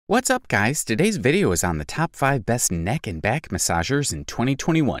What's up, guys? Today's video is on the top 5 best neck and back massagers in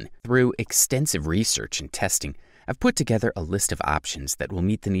 2021. Through extensive research and testing, I've put together a list of options that will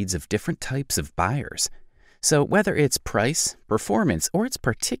meet the needs of different types of buyers. So whether it's price, performance, or its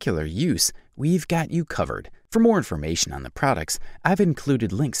particular use, we've got you covered. For more information on the products, I've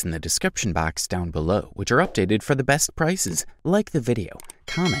included links in the description box down below, which are updated for the best prices. Like the video,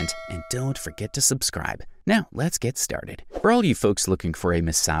 comment, and don't forget to subscribe. Now, let's get started. For all you folks looking for a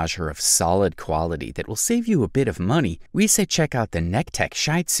massager of solid quality that will save you a bit of money, we say check out the Neckteck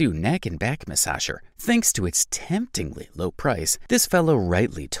Shiatsu neck and back massager. Thanks to its temptingly low price, this fellow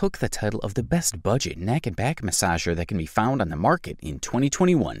rightly took the title of the best budget neck and back massager that can be found on the market in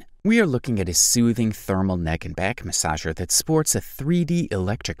 2021. We are looking at a soothing thermal neck and back massager that sports a 3D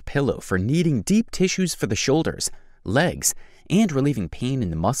electric pillow for kneading deep tissues for the shoulders, legs, and relieving pain in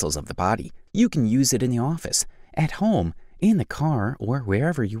the muscles of the body. You can use it in the office, at home, in the car, or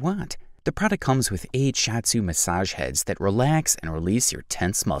wherever you want. The product comes with 8 Shiatsu massage heads that relax and release your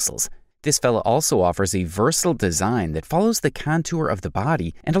tense muscles. This fella also offers a versatile design that follows the contour of the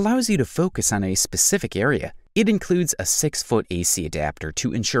body and allows you to focus on a specific area. It includes a 6-foot AC adapter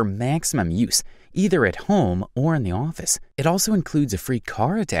to ensure maximum use, either at home or in the office. It also includes a free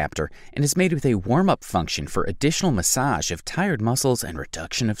car adapter and is made with a warm-up function for additional massage of tired muscles and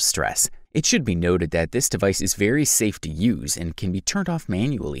reduction of stress. It should be noted that this device is very safe to use and can be turned off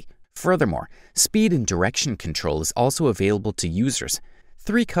manually. Furthermore, speed and direction control is also available to users.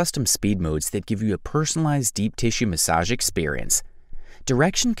 3 custom speed modes that give you a personalized deep tissue massage experience.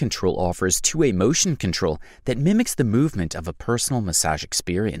 Direction control offers 2-way motion control that mimics the movement of a personal massage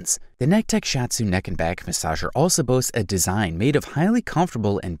experience. The Neckteck Shiatsu neck and back massager also boasts a design made of highly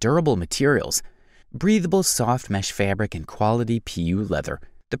comfortable and durable materials, breathable soft mesh fabric and quality PU leather.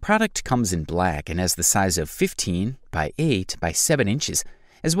 The product comes in black and has the size of 15 by 8 by 7 inches,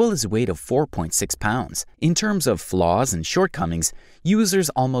 as well as a weight of 4.6 pounds. In terms of flaws and shortcomings, users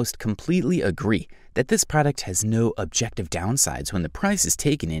almost completely agree that this product has no objective downsides when the price is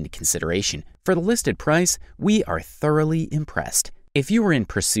taken into consideration. For the listed price, we are thoroughly impressed. If you are in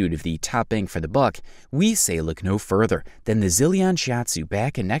pursuit of the top bang for the buck, we say look no further than the Zyllion Shiatsu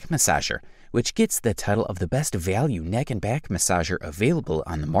back and neck massager, which gets the title of the best value neck and back massager available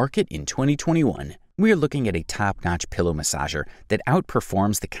on the market in 2021. We are looking at a top-notch pillow massager that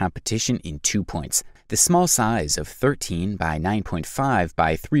outperforms the competition in 2 points: the small size of 13 by 9.5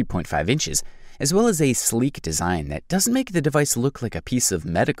 by 3.5 inches, as well as a sleek design that doesn't make the device look like a piece of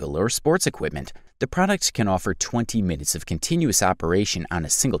medical or sports equipment. The product can offer 20 minutes of continuous operation on a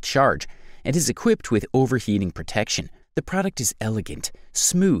single charge and is equipped with overheating protection. The product is elegant,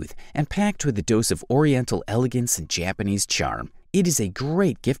 smooth, and packed with a dose of Oriental elegance and Japanese charm. It is a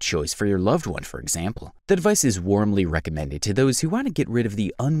great gift choice for your loved one, for example. The device is warmly recommended to those who want to get rid of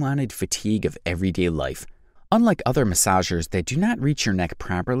the unwanted fatigue of everyday life. Unlike other massagers that do not reach your neck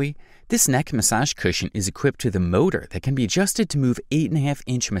properly, this neck massage cushion is equipped with a motor that can be adjusted to move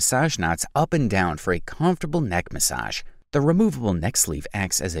 8.5-inch massage knots up and down for a comfortable neck massage. The removable neck sleeve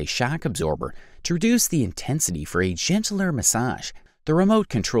acts as a shock absorber to reduce the intensity for a gentler massage. The remote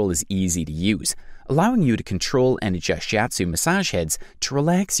control is easy to use, allowing you to control and adjust Shiatsu massage heads to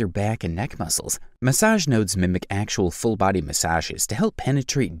relax your back and neck muscles. Massage nodes mimic actual full-body massages to help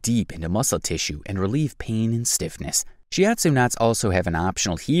penetrate deep into muscle tissue and relieve pain and stiffness. Shiatsu knots also have an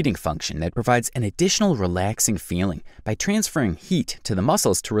optional heating function that provides an additional relaxing feeling by transferring heat to the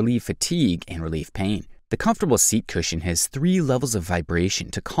muscles to relieve fatigue and relieve pain. The comfortable seat cushion has 3 levels of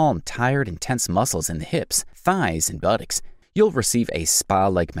vibration to calm tired and tense muscles in the hips, thighs, and buttocks. You'll receive a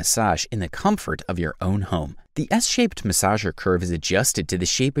spa-like massage in the comfort of your own home. The S-shaped massager curve is adjusted to the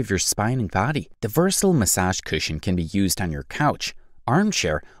shape of your spine and body. The versatile massage cushion can be used on your couch,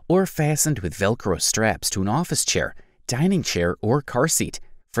 armchair, or fastened with Velcro straps to an office chair, dining chair, or car seat.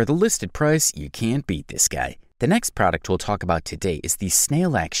 For the listed price, you can't beat this guy. The next product we'll talk about today is the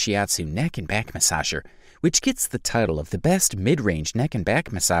Snailax Shiatsu neck and back massager, which gets the title of the best mid-range neck and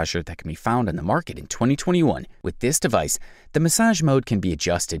back massager that can be found on the market in 2021. With this device, the massage mode can be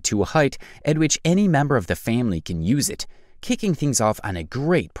adjusted to a height at which any member of the family can use it, kicking things off on a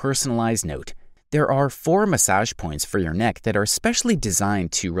great personalized note. There are 4 massage points for your neck that are specially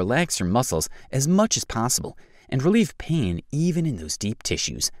designed to relax your muscles as much as possible and relieve pain even in those deep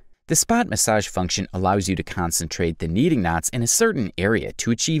tissues. The spot massage function allows you to concentrate the kneading knots in a certain area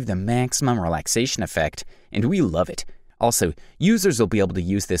to achieve the maximum relaxation effect, and we love it. Also, users will be able to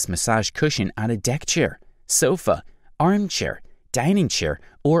use this massage cushion on a deck chair, sofa, armchair, dining chair,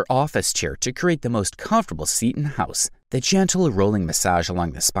 or office chair to create the most comfortable seat in the house. The gentle rolling massage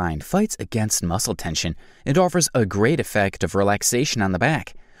along the spine fights against muscle tension and offers a great effect of relaxation on the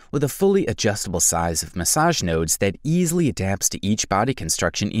back, with a fully adjustable size of massage nodes that easily adapts to each body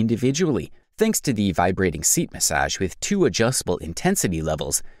construction individually. Thanks to the vibrating seat massage with 2 adjustable intensity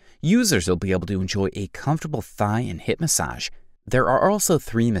levels, users will be able to enjoy a comfortable thigh and hip massage. There are also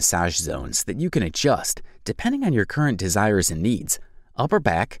 3 massage zones that you can adjust depending on your current desires and needs: upper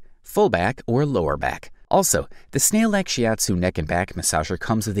back, full back, or lower back. Also, the Snailax Shiatsu neck and back massager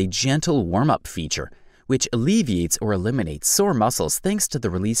comes with a gentle warm-up feature, which alleviates or eliminates sore muscles thanks to the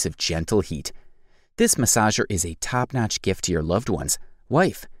release of gentle heat. This massager is a top-notch gift to your loved ones,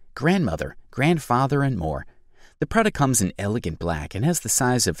 wife, grandmother, grandfather, and more. The product comes in elegant black and has the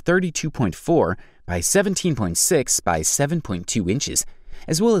size of 32.4 by 17.6 by 7.2 inches,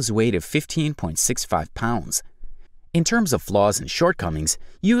 as well as weight of 15.65 pounds. In terms of flaws and shortcomings,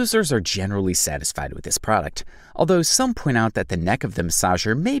 users are generally satisfied with this product, although some point out that the neck of the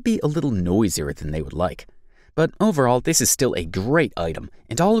massager may be a little noisier than they would like. But overall, this is still a great item,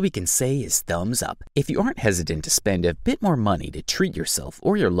 and all we can say is thumbs up. If you aren't hesitant to spend a bit more money to treat yourself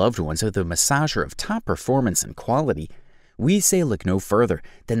or your loved ones with a massager of top performance and quality, we say look no further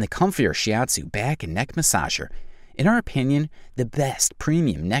than the Comfier Shiatsu back and neck massager. In our opinion, the best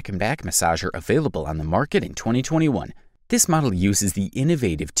premium neck and back massager available on the market in 2021. This model uses the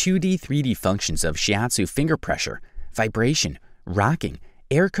innovative 2D, 3D functions of Shiatsu finger pressure, vibration, rocking,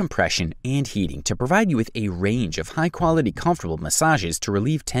 air compression, and heating to provide you with a range of high-quality, comfortable massages to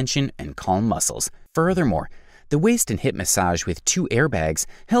relieve tension and calm muscles. Furthermore, the waist and hip massage with 2 airbags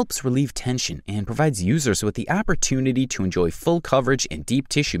helps relieve tension and provides users with the opportunity to enjoy full coverage and deep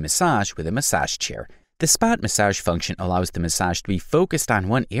tissue massage with a massage chair. The spot massage function allows the massage to be focused on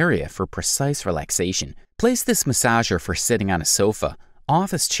one area for precise relaxation. Place this massager for sitting on a sofa,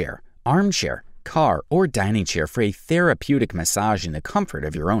 office chair, armchair, car, or dining chair for a therapeutic massage in the comfort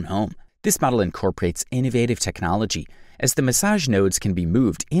of your own home. This model incorporates innovative technology, as the massage nodes can be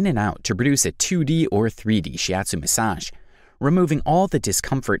moved in and out to produce a 2D or 3D Shiatsu massage, removing all the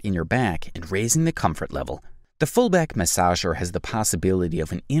discomfort in your back and raising the comfort level. The full back massager has the possibility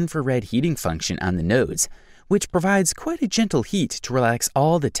of an infrared heating function on the nodes, which provides quite a gentle heat to relax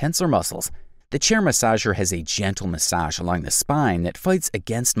all the tenser muscles. The chair massager has a gentle massage along the spine that fights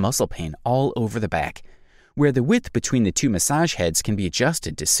against muscle pain all over the back, where the width between the 2 massage heads can be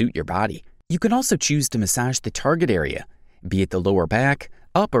adjusted to suit your body. You can also choose to massage the target area, be it the lower back,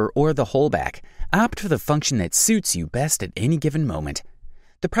 upper, or the whole back. Opt for the function that suits you best at any given moment.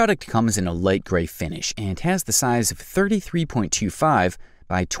 The product comes in a light gray finish and has the size of 33.25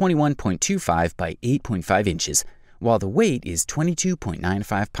 by 21.25 by 8.5 inches, while the weight is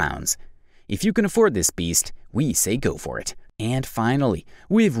 22.95 pounds. If you can afford this beast, we say go for it. And finally,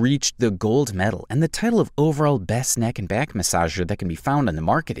 we've reached the gold medal and the title of overall best neck and back massager that can be found on the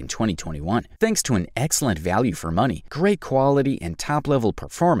market in 2021. Thanks to an excellent value for money, great quality, and top-level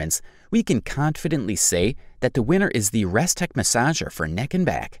performance, we can confidently say that the winner is the Resteck massager for neck and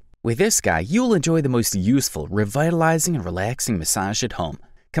back. With this guy, you'll enjoy the most useful, revitalizing, and relaxing massage at home,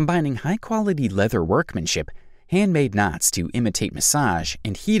 combining high-quality leather workmanship, handmade knots to imitate massage,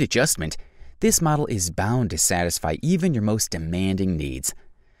 and heat adjustment. This model is bound to satisfy even your most demanding needs.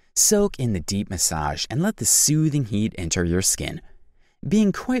 Soak in the deep massage and let the soothing heat enter your skin.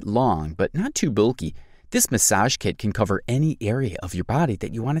 Being quite long but not too bulky, this massage kit can cover any area of your body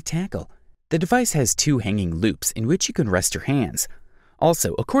that you want to tackle. The device has 2 hanging loops in which you can rest your hands.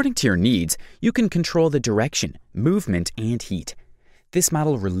 Also, according to your needs, you can control the direction, movement, and heat. This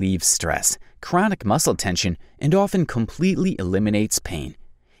model relieves stress, chronic muscle tension, and often completely eliminates pain.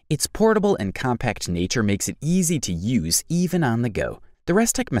 Its portable and compact nature makes it easy to use even on the go. The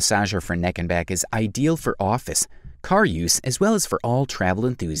Resteck massager for neck and back is ideal for office, car use, as well as for all travel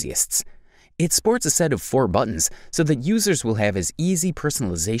enthusiasts. It sports a set of 4 buttons so that users will have as easy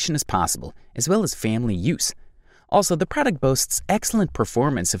personalization as possible, as well as family use. Also, the product boasts excellent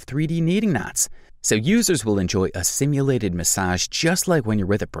performance of 3D kneading knots, so users will enjoy a simulated massage just like when you're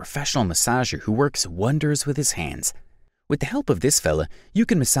with a professional massager who works wonders with his hands. With the help of this fella, you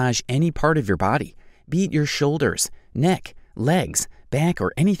can massage any part of your body, be it your shoulders, neck, legs, back,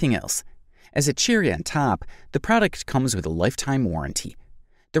 or anything else. As a cherry on top, the product comes with a lifetime warranty.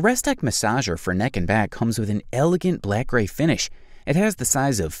 The Resteck massager for neck and back comes with an elegant black-gray finish. It has the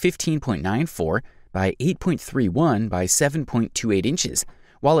size of 15.94 by 8.31 by 7.28 inches,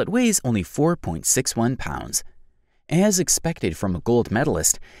 while it weighs only 4.61 pounds. As expected from a gold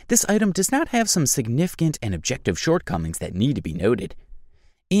medalist, this item does not have some significant and objective shortcomings that need to be noted.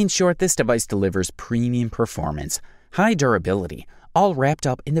 In short, this device delivers premium performance, high durability, all wrapped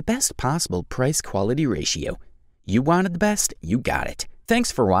up in the best possible price-quality ratio. You wanted the best, you got it.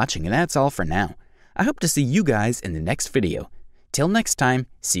 Thanks for watching, and that's all for now. I hope to see you guys in the next video. Till next time,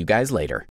 see you guys later.